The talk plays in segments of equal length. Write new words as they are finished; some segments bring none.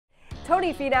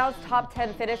Tony Finau's top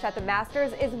 10 finish at the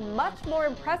Masters is much more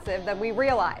impressive than we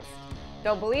realized.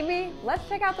 Don't believe me? Let's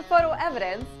check out the photo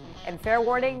evidence. And fair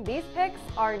warning, these pics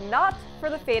are not for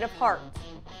the faint of heart.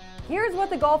 Here's what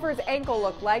the golfer's ankle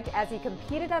looked like as he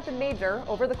competed at the major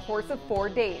over the course of 4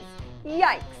 days.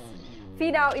 Yikes!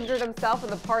 Finau injured himself in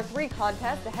the par 3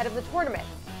 contest ahead of the tournament.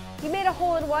 He made a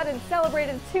hole-in-one and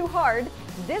celebrated too hard,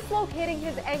 dislocating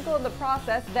his ankle in the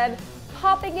process, then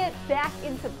popping it back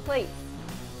into place.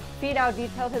 Finau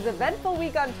detailed his eventful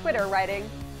week on Twitter, writing,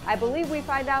 "I believe we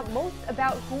find out most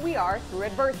about who we are through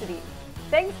adversity.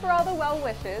 Thanks for all the well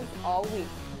wishes all week."